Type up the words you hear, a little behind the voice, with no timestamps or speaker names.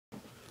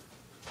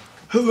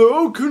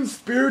Hello,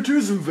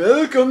 conspirators, and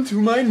welcome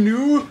to my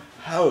new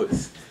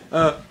house.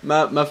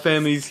 My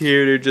family's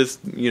here. They're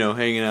just,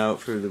 hanging out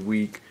for the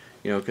week,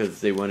 because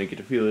they want to get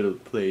a feel of the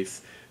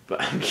place.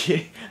 But I'm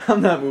kidding.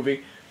 I'm not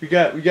moving. We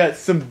got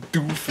some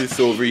doofus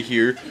over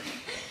here.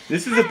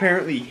 This is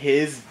apparently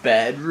his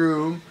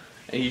bedroom,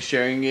 and he's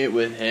sharing it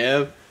with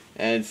him.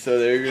 And so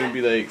they're gonna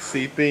be like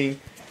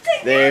sleeping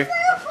there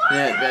in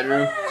that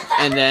bedroom,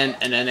 and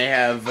then they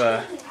have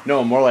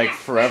no, more like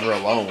forever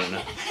alone.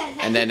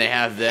 And then they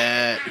have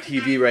that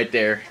TV right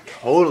there.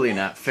 Totally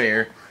not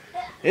fair.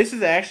 This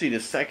is actually the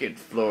second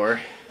floor.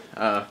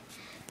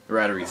 We're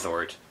at a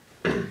resort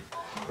where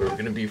we're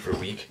gonna be for a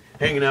week,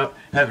 hanging out,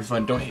 having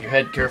fun. Don't hit your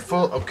head.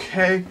 Careful.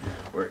 Okay,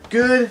 we're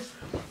good.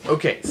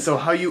 Okay, so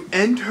how you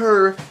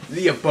enter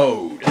the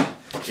abode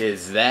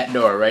is that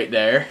door right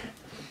there,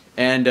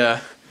 and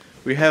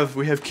we have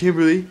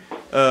Kimberly.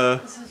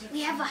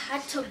 We have a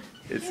hot tub.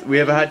 We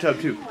have a hot tub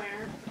too.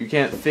 You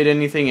can't fit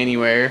anything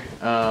anywhere.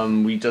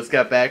 We just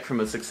got back from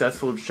a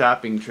successful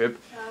shopping trip,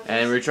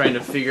 and we're trying to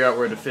figure out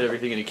where to fit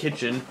everything in the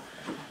kitchen.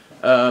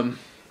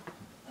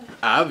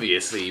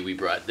 Obviously, we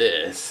brought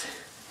this.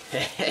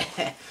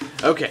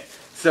 Okay,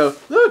 so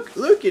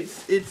look,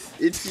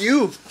 it's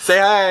you. Say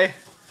hi.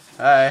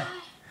 Hi.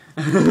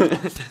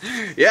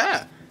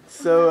 Yeah.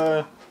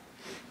 So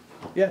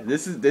yeah,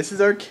 this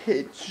is our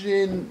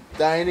kitchen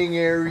dining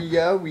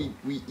area. We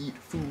eat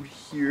food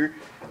here,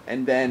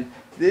 and then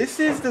this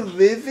is the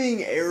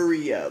living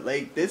area.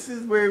 Like, this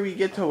is where we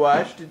get to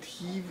watch the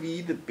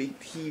TV, the big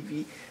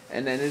TV,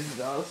 and then this is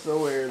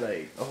also where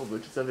like a whole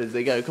bunch of stuff is.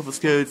 They got a couple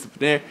skillets up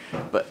there,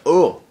 but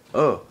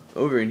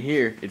over in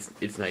here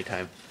it's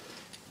nighttime.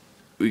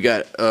 We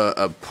got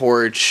a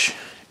porch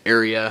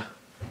area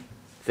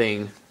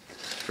thing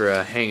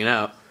for hanging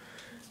out,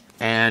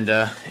 and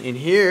in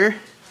here,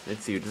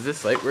 let's see, does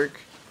this light work?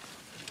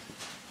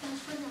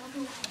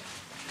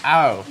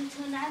 Ow!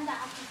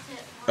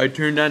 I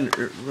turned on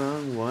the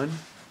wrong one.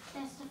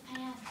 That's the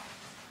fan.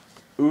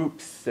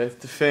 Oops, that's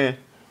the fan.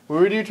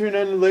 Where do you turn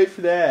on the light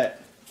for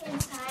that?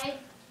 Inside.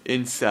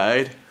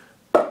 Inside?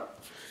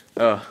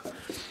 Oh,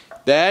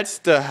 that's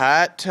the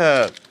hot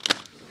tub.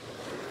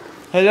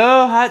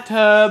 Hello, hot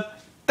tub.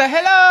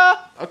 Hello.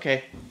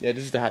 Okay, yeah,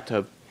 this is the hot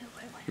tub.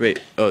 Wait,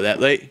 oh,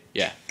 that light?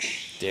 Yeah.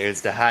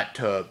 There's the hot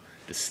tub,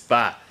 the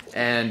spot,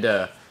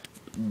 and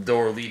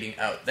door leading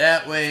out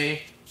that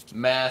way.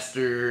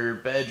 Master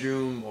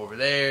bedroom over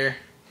there.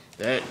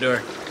 That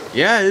door.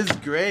 Yeah, it's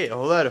great. A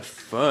whole lot of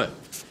fun.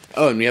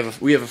 Oh, and we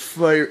have a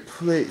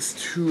fireplace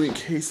too in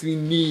case we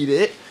need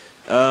it.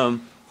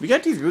 We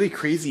got these really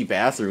crazy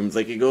bathrooms.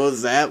 Like, it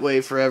goes that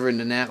way forever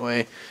and then that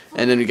way,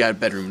 and then we got a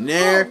bedroom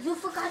there. Oh, you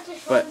forgot to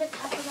show the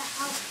top of the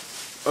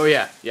house. Oh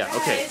yeah.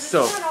 Okay,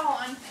 so. Is it not all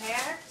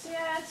unpacked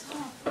yet?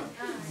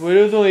 Well,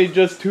 it was only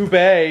just 2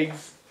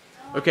 bags.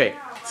 Okay,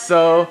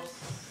 so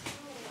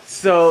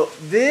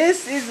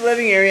this is the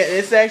living area.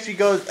 This actually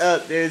goes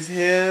up. There's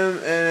him,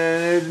 and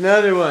there's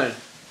another one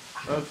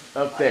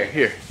up there.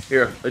 Here.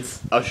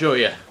 I'll show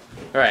you.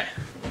 All right.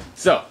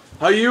 So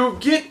how you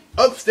get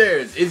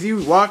upstairs is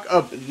you walk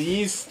up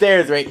these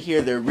stairs right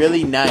here. They're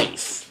really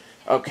nice.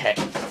 Okay.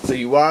 So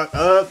you walk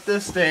up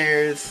the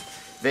stairs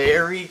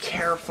very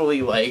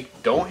carefully.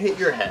 Like, don't hit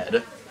your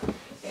head.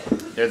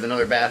 There's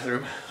another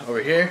bathroom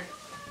over here,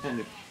 and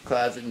the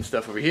closet and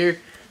stuff over here.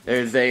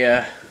 There's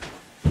a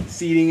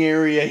seating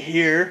area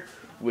here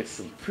with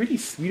some pretty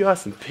sweet,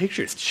 awesome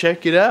pictures.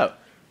 Check it out.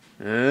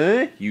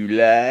 You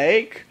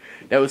like?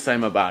 That was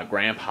something about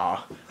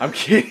Grandpa. I'm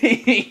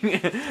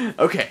kidding.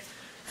 Okay,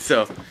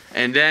 so,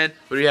 and then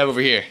what do we have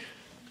over here?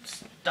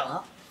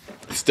 Stuff.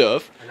 So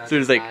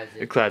there's like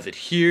a closet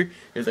here.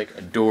 There's like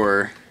a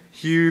door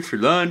here for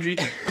laundry.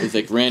 There's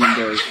like random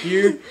doors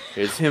here.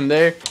 There's him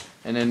there.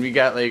 And then we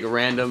got like a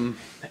random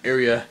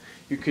area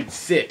you could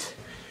sit.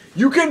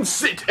 You can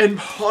sit and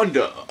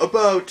ponder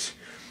about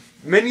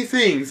many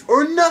things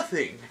or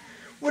nothing.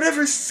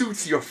 Whatever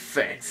suits your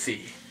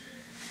fancy.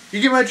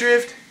 You get my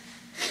drift?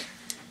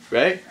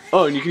 Right?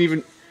 Oh, and you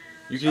can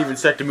even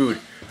set the mood.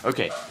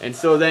 Okay, and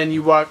so then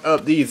you walk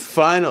up these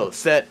final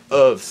set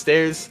of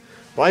stairs.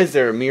 Why is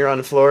there a mirror on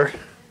the floor?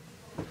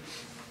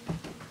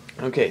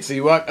 Okay, so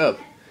you walk up,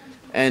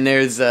 and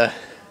there's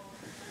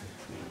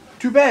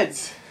 2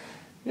 beds.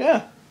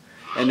 Yeah.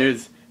 And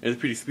there's a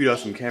pretty sweet,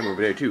 awesome camera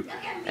over there too.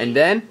 And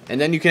then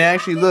you can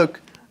actually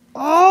look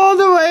all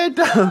the way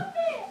down.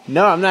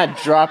 No, I'm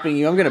not dropping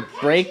you. I'm gonna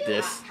break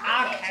this.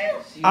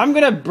 I'm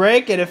gonna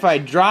break it if I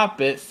drop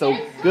it. So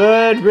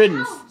good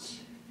riddance.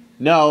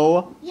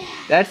 No,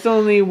 that's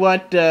only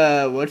what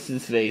what's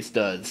his face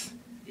does.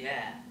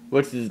 Yeah.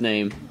 What's his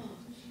name?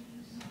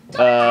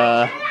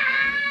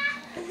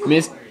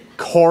 Miss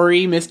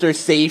Corey, Mr.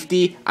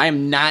 Safety.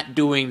 I'm not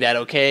doing that.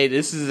 Okay,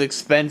 this is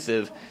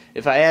expensive.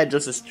 If I had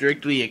just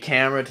strictly a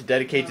camera to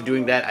dedicate to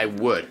doing that, I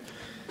would.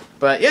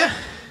 But yeah,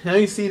 now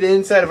you see the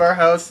inside of our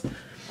house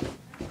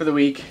for the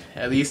week,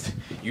 at least.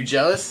 You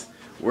jealous?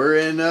 We're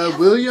in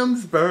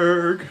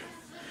Williamsburg,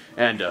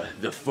 and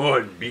the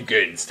fun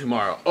begins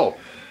tomorrow. Oh,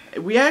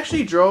 we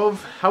actually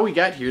drove, how we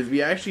got here is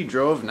we actually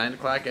drove 9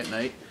 o'clock at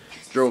night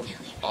drove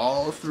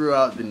all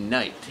throughout the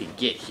night to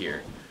get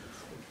here.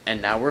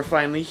 And now we're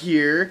finally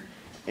here.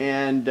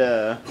 And,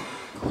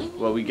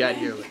 well, we got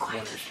here.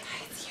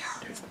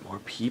 There's more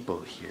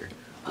people here.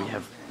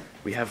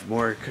 We have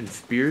more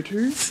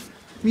conspirators,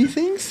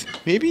 methinks?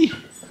 Maybe?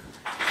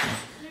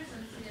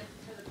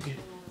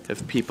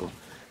 That's people.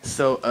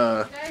 So,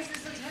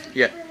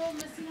 yeah.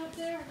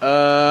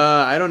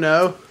 I don't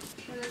know.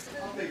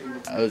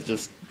 I was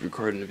just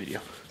recording a video.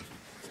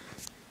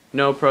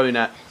 No, probably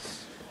not.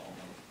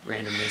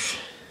 Randomness.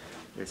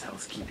 There's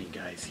housekeeping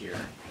guys here.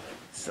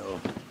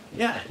 So,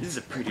 yeah, this is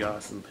a pretty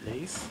awesome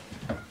place.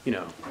 You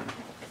know,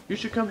 you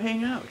should come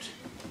hang out.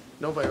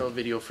 No viral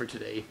video for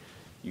today.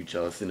 You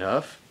jealous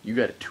enough? You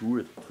gotta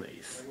tour the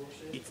place.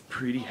 It's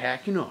pretty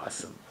hacking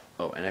awesome.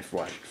 Oh, and I've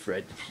watched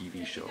Fred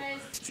TV show.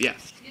 So, yeah.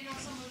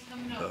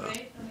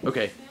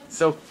 Okay,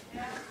 so,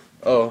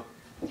 oh,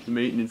 the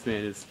maintenance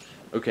man is,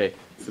 okay,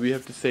 so we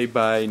have to say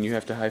bye and you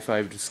have to high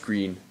five the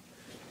screen.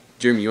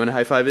 Jeremy, you wanna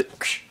high five it?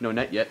 No,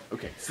 not yet.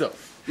 Okay, so,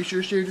 be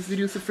sure to share this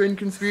video with a friend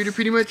conspirator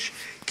pretty much.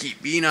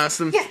 Keep being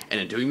awesome, and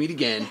until we meet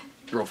again,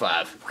 roll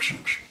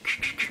 5.